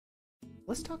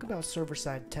Let's talk about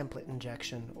server-side template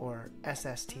injection, or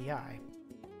SSTI.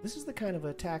 This is the kind of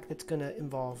attack that's going to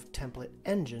involve template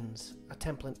engines. A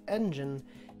template engine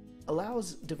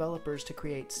allows developers to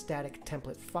create static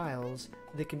template files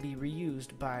that can be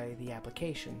reused by the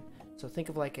application. So think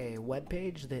of like a web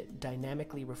page that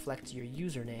dynamically reflects your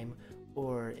username,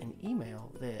 or an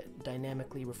email that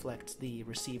dynamically reflects the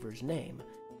receiver's name.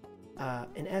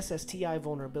 An SSTI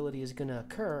vulnerability is going to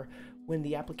occur when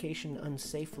the application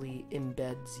unsafely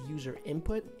embeds user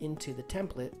input into the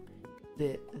template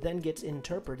that then gets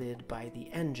interpreted by the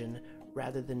engine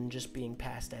rather than just being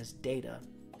passed as data.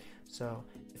 So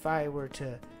if I were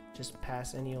to just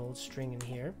pass any old string in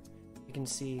here, you can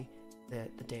see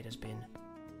that the data's been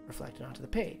reflected onto the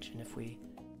page. And if we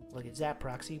look at Zap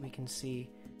Proxy, we can see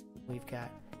we've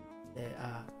got the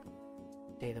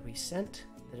data we sent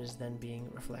that is then being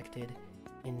reflected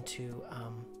into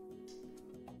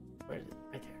where is it?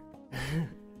 Right there.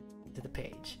 To the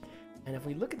page. And if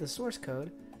we look at the source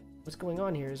code, what's going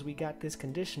on here is we got this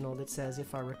conditional that says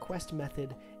if our request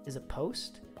method is a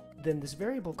post, then this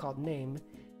variable called name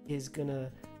is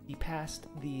gonna be passed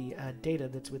the data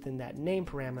that's within that name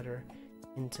parameter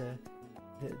into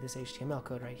this HTML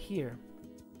code right here.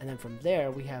 And then from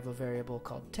there we have a variable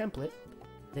called template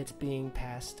that's being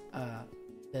passed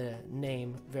the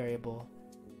name variable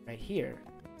right here.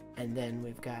 And then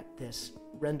we've got this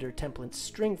render template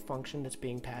string function that's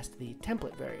being passed the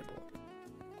template variable.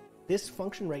 This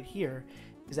function right here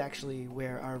is actually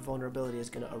where our vulnerability is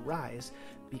going to arise,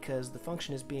 because the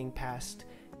function is being passed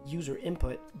user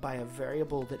input by a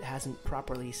variable that hasn't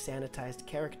properly sanitized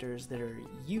characters that are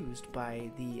used by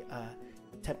the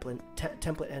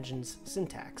template engine's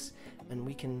syntax. And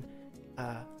we can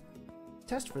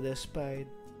test for this by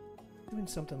doing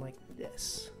something like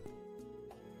this.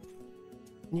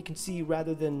 And you can see,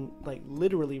 rather than like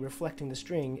literally reflecting the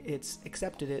string, it's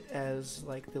accepted it as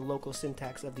like the local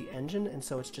syntax of the engine, and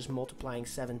so it's just multiplying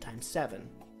 7 times 7.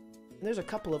 And there's a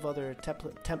couple of other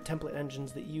template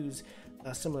engines that use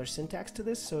a similar syntax to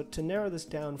this. So to narrow this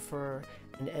down for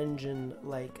an engine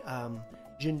like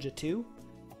Jinja 2,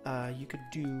 you could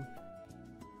do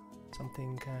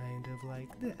something kind of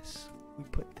like this. We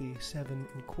put the 7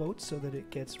 in quotes so that it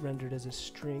gets rendered as a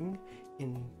string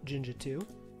in Jinja 2.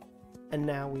 And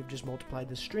now we've just multiplied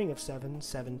the string of 7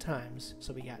 times,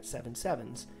 so we got 7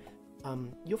 sevens.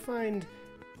 You'll find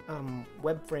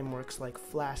web frameworks like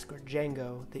Flask or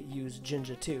Django that use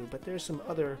Jinja 2, but there's some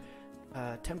other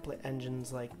template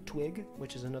engines like Twig,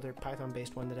 which is another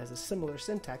Python-based one that has a similar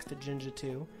syntax to Jinja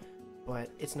 2, but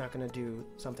it's not going to do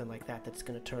something like that that's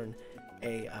going to turn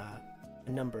a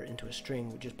number into a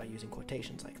string just by using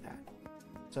quotations like that.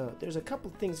 So there's a couple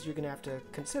things you're going to have to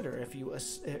consider if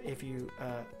you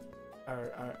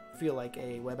feel like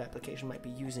a web application might be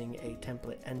using a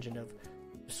template engine of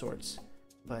sorts.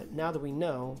 But now that we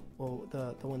know, well,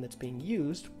 the one that's being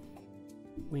used,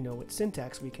 we know what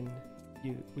syntax we can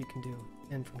do.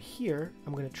 And from here,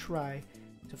 I'm going to try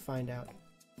to find out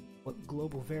what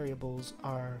global variables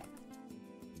are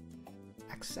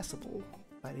accessible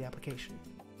by the application.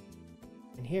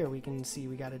 And here we can see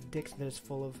we got a dict that is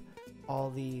full of all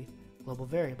the global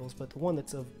variables, but the one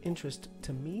that's of interest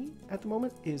to me at the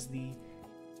moment is the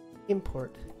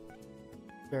import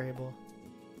variable.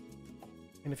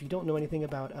 And if you don't know anything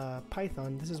about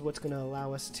Python, this is what's going to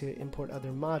allow us to import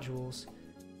other modules.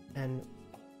 And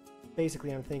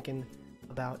basically I'm thinking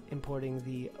about importing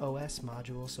the OS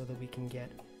module so that we can get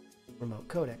remote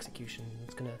code execution.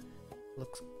 It's going to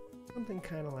look something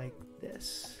kind of like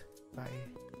this. If I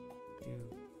do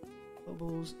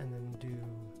globals and then do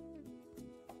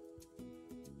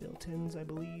built-ins, I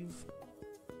believe.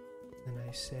 Then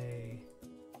I say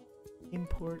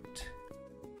import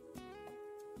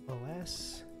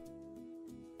OS.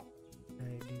 And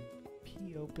I do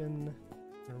popen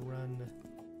and run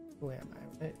who am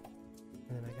I, right?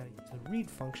 And then I gotta use the read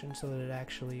function so that it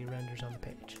actually renders on the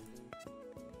page.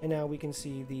 And now we can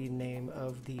see the name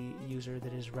of the user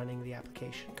that is running the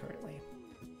application currently.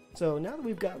 So now that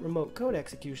we've got remote code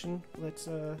execution, let's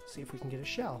see if we can get a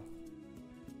shell.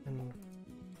 And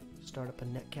start up a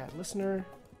netcat listener.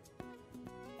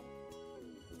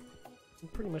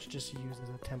 And pretty much just use as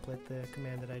a template the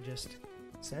command that I just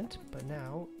sent, but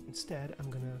now instead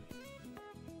I'm gonna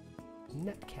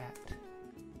netcat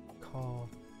call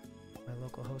my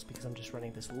local host because I'm just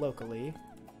running this locally.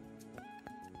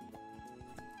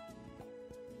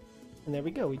 And there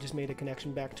we go, we just made a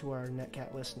connection back to our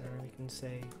netcat listener. We can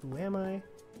say, who am I?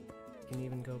 We can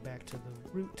even go back to the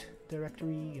root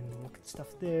directory and look at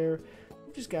stuff there.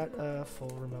 We've just got a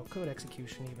full remote code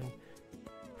execution even.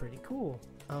 Pretty cool.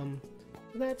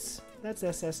 That's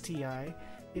SSTI.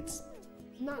 It's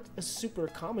not a super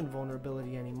common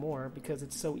vulnerability anymore because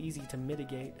it's so easy to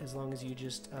mitigate as long as you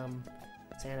just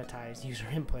sanitize user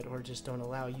input or just don't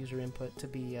allow user input to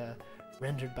be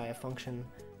rendered by a function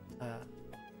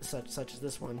such as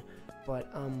this one.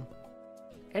 But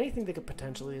anything that could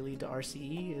potentially lead to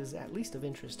RCE is at least of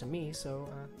interest to me, so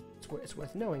it's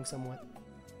worth knowing somewhat.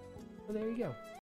 So there you go.